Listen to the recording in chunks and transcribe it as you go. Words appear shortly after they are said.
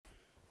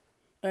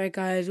Alright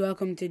guys,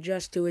 welcome to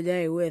Just Do a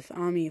Day with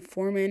Ami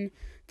Forman.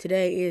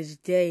 Today is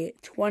day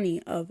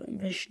 20 of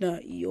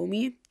Mishnah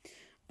Yomi.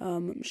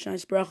 Mishnah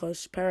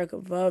Bרכות, Parak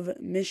Vav,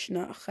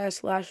 Mishnah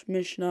Ches /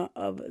 Mishnah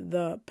of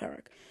the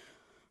Parak.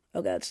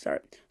 Okay, let's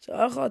start. So,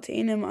 Achal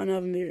Teinim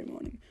Anav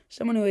Mirimonim.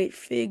 Someone who ate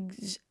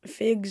figs,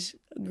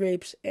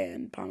 grapes,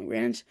 and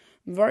pomegranates.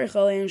 Varich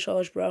Alein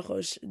Shalosh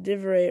Brachos,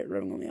 Divrei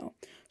Rabbi Gamliel.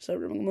 So,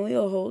 Rabbi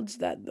Gamliel holds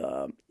that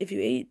if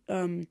you ate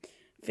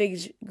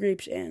figs,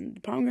 grapes,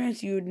 and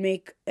pomegranates, you would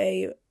make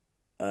a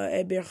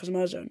Berachas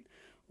Mazon.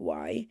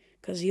 Why?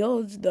 Because he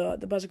holds the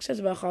pasuk says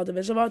V'achalta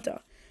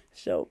v'zavata.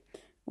 So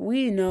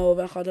we know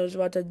V'achalta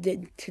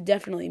v'zavata to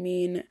definitely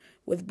mean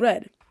with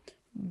bread,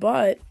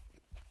 but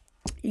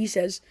he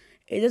says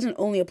it doesn't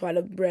only apply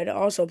to bread; it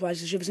also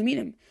applies to Shivas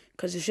Aminim,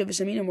 because the Shivas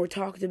Aminim were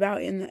talked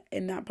about in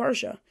that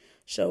parsha.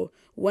 So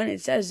when it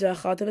says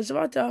V'achalta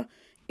v'zavata,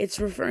 it's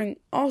referring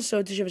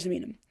also to Shivas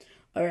Aminim.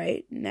 All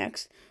right,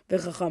 next.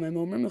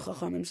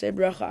 V'chachamim say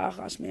bracha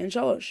achas me'en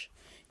shalosh.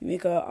 You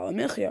make a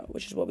alamichya,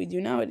 which is what we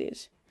do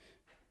nowadays.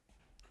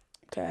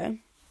 Okay.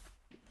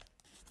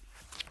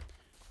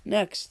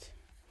 Next.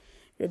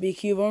 Rabbi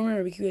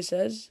Akiva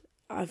says,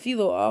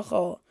 Afilo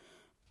achal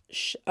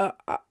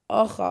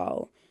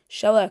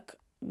shelek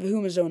v'hu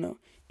mazono.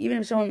 Even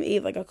if someone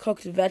ate like a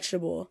cooked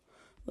vegetable,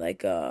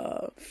 like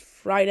a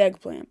fried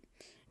eggplant,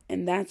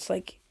 and that's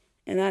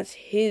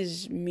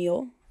his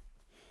meal,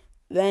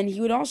 then he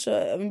would also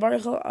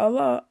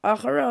Allah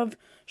acharav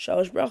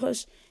shalosh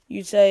brachos.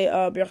 You'd say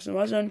brachos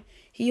mazon.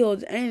 He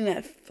holds anything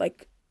that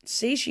like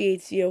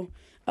satiates you.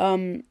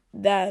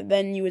 That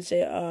then you would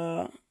say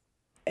a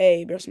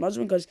brachos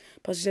mazon, because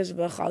pasuk says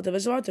v'achalta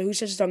v'zavata. Who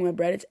says it's talking about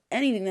bread? It's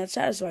anything that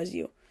satisfies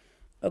you.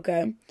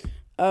 Okay.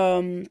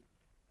 All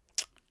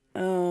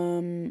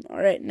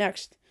right.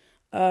 Next.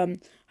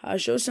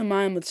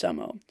 Hashosamayim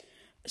l'tzamo.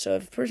 So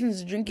if a person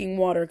is drinking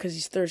water because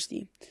he's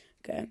thirsty,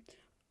 okay.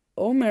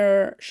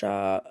 Omer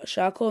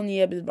shakol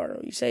niya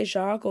bidvaro. You say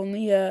shakol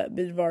niya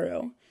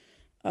bidvaro.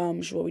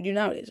 Which is what we do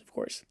nowadays, of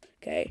course.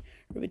 Okay.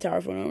 Rabbi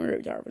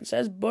Tarfon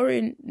says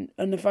borin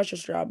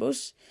nefashos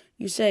rabos.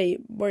 You say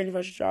borin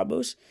nefashos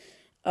rabos.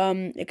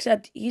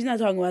 Except he's not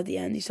talking about the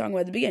end. He's talking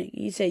about the beginning.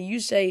 You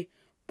say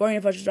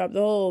borin nefashos rabos, the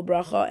whole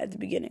bracha at the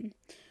beginning.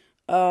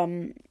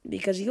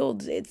 Because he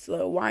holds it's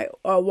why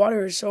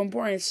water is so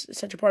important. It's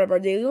such a part of our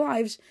daily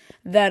lives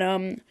that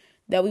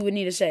we would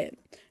need to say it.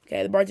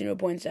 Okay. The bartender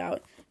points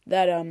out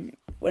that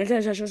when it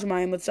says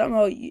Hashosamayim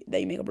L'tzamo,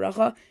 that you make a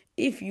bracha,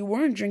 if you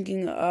weren't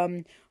drinking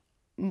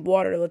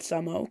water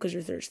L'tzamo because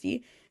you're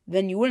thirsty,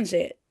 then you wouldn't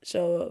say it.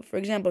 So, for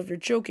example, if you're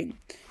choking,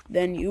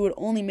 then you would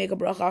only make a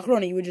bracha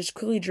achrona. You would just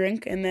quickly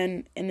drink, and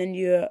then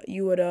you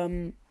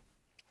wouldn't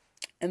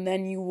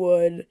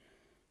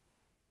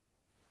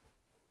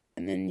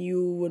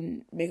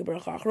make a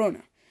bracha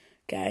achrona.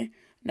 Okay.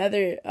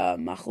 Another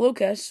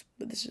machlokas,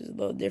 but this is a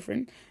little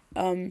different,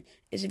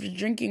 is if you're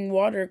drinking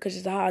water because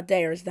it's a hot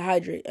day or it's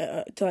dehydrated,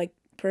 to like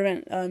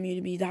prevent you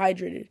to be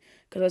dehydrated,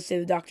 because let's say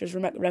the doctors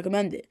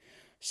recommend it.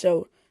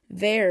 So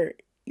there,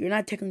 you're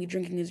not technically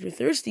drinking because you're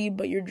thirsty,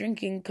 but you're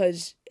drinking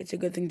because it's a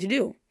good thing to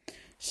do.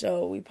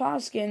 So we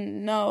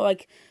paskin, no,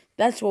 like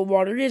that's what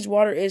water is.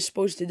 Water is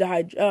supposed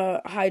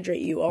to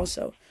hydrate you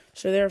also.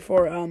 So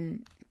therefore,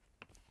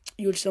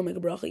 you would still make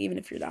a bracha even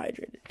if you're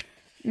dehydrated.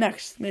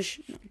 Next,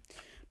 Mishnah.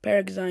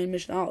 Parak Zayin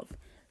Mishnah Aleph.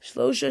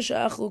 Shlosha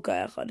she'achlu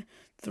ka'echad.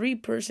 Three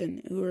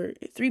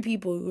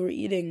people who are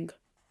eating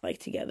like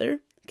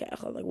together.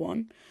 Ka'echad, like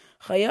one.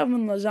 Chayav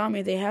min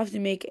lazami. They have to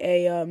make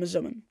a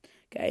mezuman.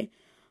 Okay.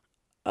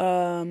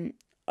 Achol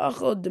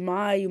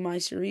demai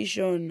u'maiser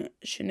rishon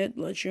shenit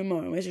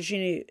l'truma u'maiser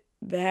sheni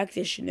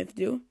behaktish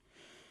shenifdu.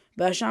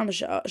 B'asham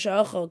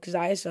she'achol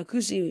k'zayis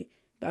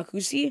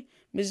v'akusi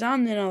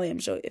mizamnin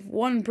alim. So if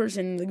one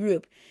person in the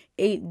group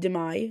ate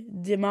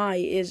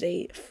demai is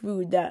a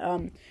food that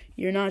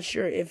you're not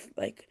sure if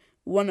like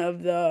one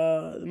of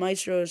the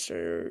maestros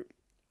or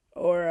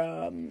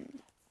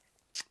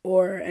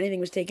anything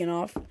was taken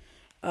off.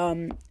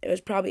 It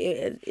was probably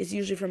it's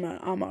usually from an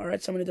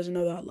amaret, someone who doesn't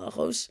know the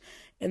halachos,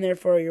 and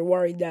therefore you're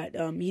worried that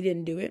he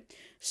didn't do it.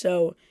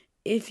 So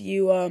if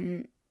you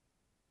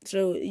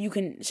you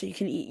can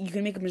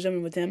make a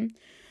mezuman with him,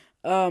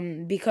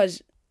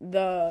 because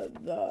the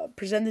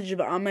percentage of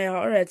Amei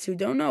Haaretz who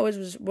don't know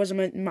was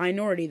a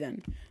minority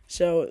then.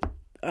 So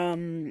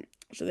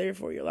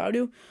therefore you're allowed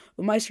to.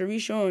 Meiser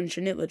Rishon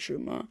Shenit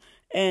L'Truma,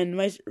 and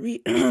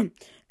Meiser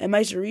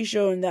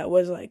Rishon that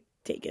was like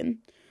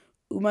taken.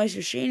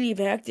 Meiser Sheni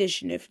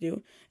v'Haktish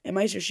Nifdu, and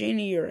Meiser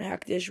Sheni or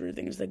Haktish were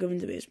things that given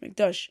to Beis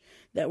Mikdash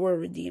that were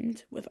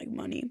redeemed with like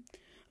money.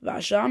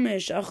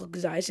 V'ashamish achal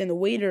k'zayis, and the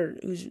waiter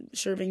who's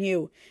serving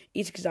you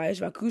eats k'zayis.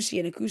 V'akusi,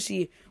 and a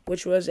kusi,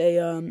 which was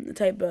a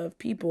type of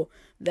people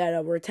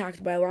that were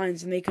attacked by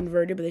lions and they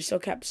converted, but they still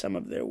kept some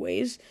of their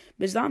ways.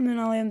 Bizdam and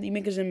alayim, you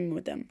make a zimim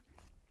with them.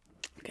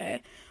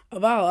 Okay.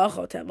 Aval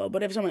achal teva,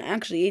 but if someone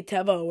actually ate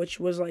teva, which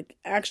was like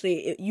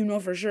actually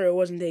for sure it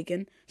wasn't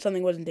taken,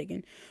 something wasn't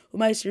taken.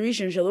 U'maiser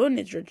rishon shalon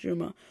nitzra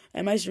truma,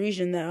 and maiser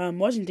rishon that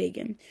wasn't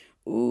taken.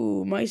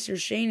 Meiser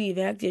Sheni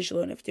v'Haktish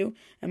lo niftu,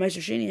 and Meiser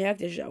Sheni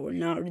Hektish that were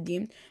not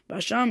redeemed.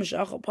 Basham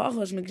Shachal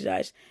Pachos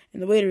Mekzais,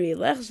 and the way to read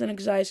Lechus and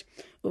Exais,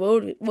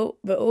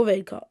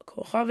 Ve'oved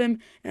Kochavim,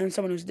 and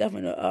someone who's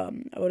definitely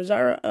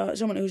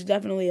someone who's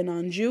definitely a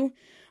non-Jew.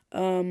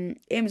 Em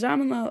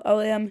Zaman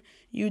Aleim,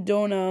 you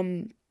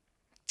don't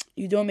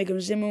make a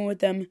zimun with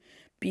them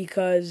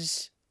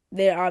because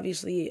they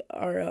obviously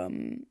are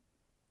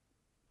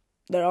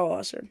they're all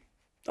usher.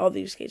 All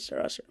these cases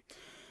are usher.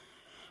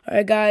 All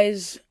right,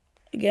 guys.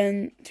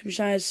 Again, to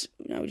Mishnahs,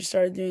 we just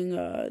started doing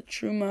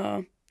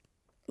Truma.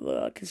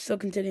 Still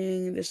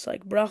continuing this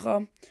like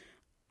bracha.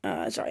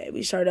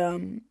 We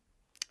started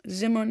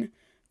Zimun.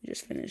 We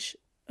just finished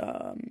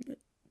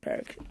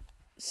Parak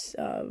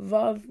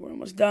Vav. We're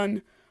almost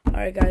done. All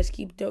right, guys,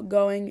 keep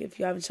going. If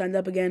you haven't signed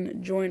up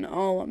again, join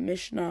all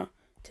Mishnah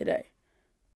today.